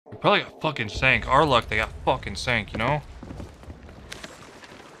Probably got fucking sank. Our luck, they got fucking sank, you know?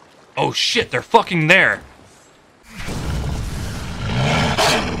 Oh shit, they're fucking there!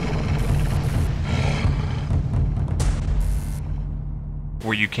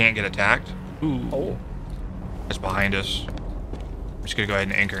 Where you can't get attacked? Ooh. Oh. It's behind us. I'm just gonna go ahead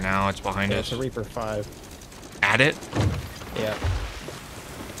and anchor now. It's behind us. It's a Reaper 5. At it? Yeah.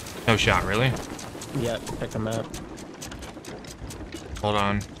 No shot, really? Yeah, pick them up. Hold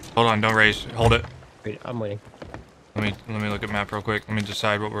on. Hold on, don't raise. Hold it. Wait, I'm waiting. Let me look at map real quick. Let me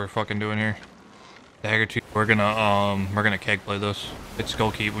decide what we're fucking doing here. Dagger 2. We're gonna keg play this. It's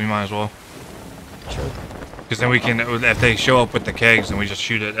skull keep, we might as well. Sure. Because then we can, if they show up with the kegs, then we just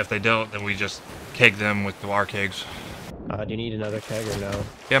shoot it. If they don't, then we just keg them with our kegs. Do you need another keg or no?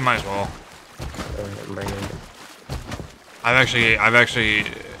 Yeah, might as well. Bring it. I've actually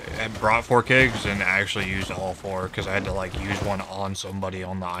brought 4 kegs and actually used all 4 because I had to like use one on somebody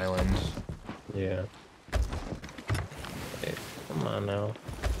on the island. Yeah. Hey, come on now.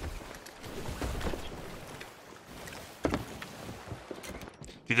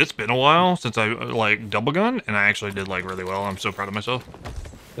 Dude, it's been a while since I like double gun, and I actually did like really well. I'm so proud of myself.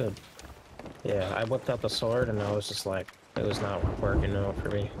 Good. Yeah, I whipped out the sword and I was just like, it was not working out for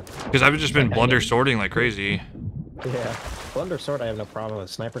me. Because I've just been blunder sorting like crazy. Yeah. Blunder sword I have no problem with.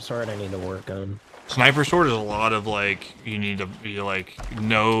 Sniper sword I need to work on. Sniper sword is a lot of like, you need to be like,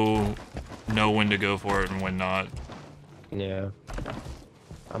 know when to go for it and when not. Yeah.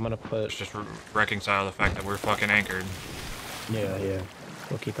 I'm gonna put... It's just reconcile the fact that we're fucking anchored. Yeah.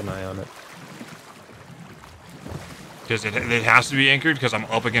 We'll keep an eye on it. Because it has to be anchored because I'm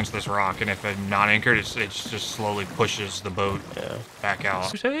up against this rock, and if I'm not anchored, it just slowly pushes the boat back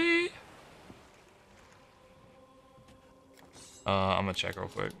out. I'm gonna check real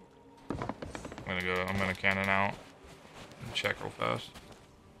quick. I'm gonna cannon out and check real fast.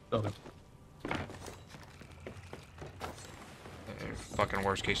 Okay. Fucking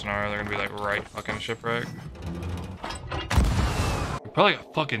worst case scenario, they're gonna be like right fucking shipwreck. We probably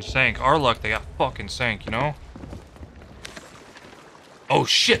got fucking sank. Our luck, they got fucking sank, you know? Oh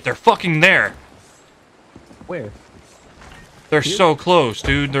shit, they're fucking there. Where? They're so close,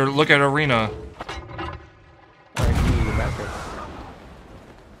 dude. They're look at arena. Alright, you get back there.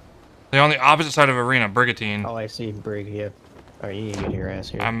 They're on the opposite side of arena, Brigantine. Oh, I see. Brig, yeah. Alright, you need to get your ass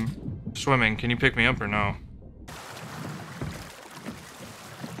here. I'm swimming. Can you pick me up or no?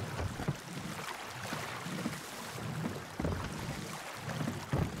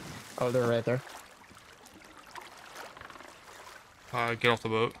 Oh, they're right there. Get off the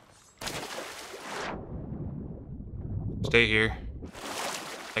boat. Stay here.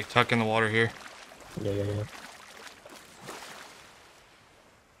 Like, tuck in the water here. Yeah.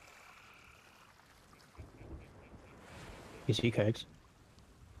 You see kegs?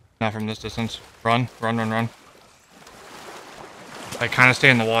 Not from this distance. Run. I kind of stay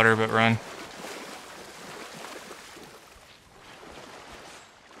in the water, but run.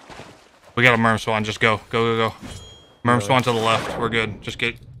 We got a merm swan. Just go. Go. Merm swan to the left. We're good. Just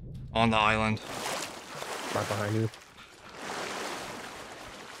get on the island. Right behind you.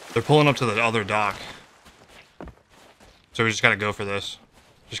 They're pulling up to the other dock. So we just gotta go for this.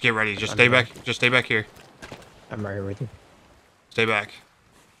 Just get ready. Just stay back. Just stay back here. I'm right here with you. Stay back.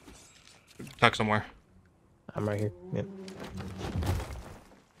 Tuck somewhere. I'm right here. Yep.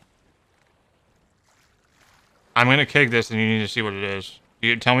 I'm gonna keg this and you need to see what it is.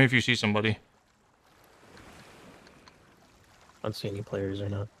 You tell me if you see somebody. I don't see any players or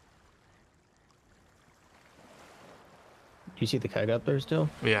not. Do you see the keg up there still?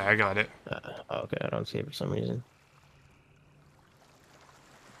 Yeah, I got it. Okay, I don't see it for some reason.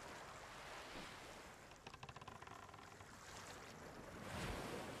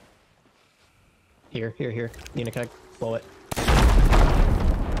 Here. Need a keg. Blow it.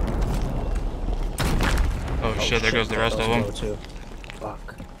 Oh shit, there goes the rest of them. Too.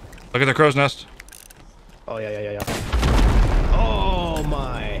 Fuck. Look at the crow's nest. Oh, yeah. Oh,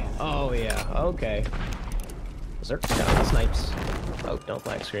 my. Oh, yeah. Okay. Zerk down the snipes. Oh, don't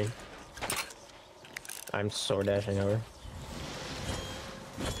black screen. I'm sword dashing over.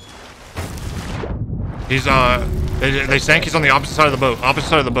 He's, they sank. He's on the opposite side of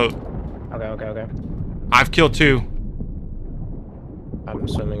the boat. Okay. I've killed 2. I'm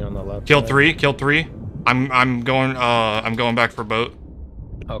swimming on the left Killed side. 3. I'm going back for boat.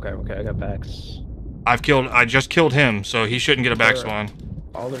 Okay, I got backs. I just killed him, so he shouldn't get a back spawn.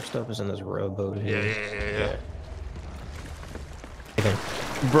 All their stuff is in this rowboat here. Yeah. Okay.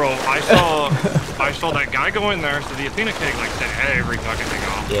 Bro, I saw that guy go in there, so the Athena keg like set every fucking thing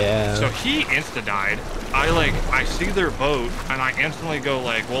off. Yeah. So he insta died. I see their boat and I instantly go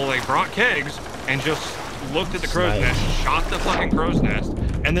like, well, they brought kegs, and just looked at the crow's nest, shot the fucking crow's nest,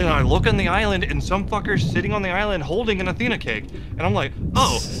 and then I look on the island and some fucker's sitting on the island holding an Athena keg, and I'm like,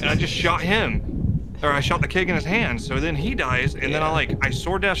 oh, and I just shot him. Or I shot the keg in his hand, so then he dies, and then I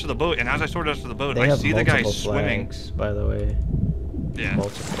sword dash to the boat, and as I sword dash to the boat, I see the guy swimming. By the way. Yeah.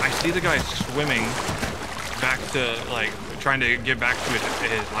 I see the guy swimming back to, like, trying to get back to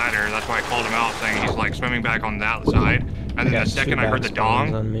his ladder. That's why I called him out, saying he's, like, swimming back on that side. And then the second I heard the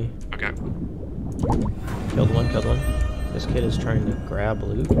dong... on me. Okay. Killed one. This kid is trying to grab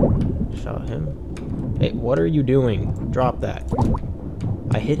loot. Shot him. Hey, what are you doing? Drop that.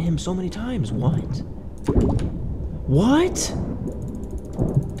 I hit him so many times. What? What?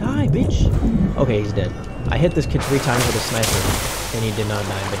 Die, bitch. Okay, he's dead. I hit this kid 3 times with a sniper, and he did not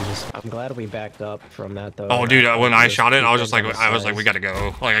die, but he just... I'm glad we backed up from that, though. Oh, dude, when I shot it, I was like, we gotta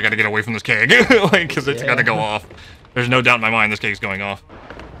go. Like, I gotta get away from this keg. Like, because it's gotta go off. There's no doubt in my mind this keg's going off.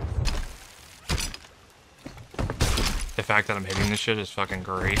 The fact that I'm hitting this shit is fucking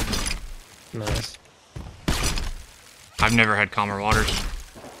great. Nice. I've never had calmer waters.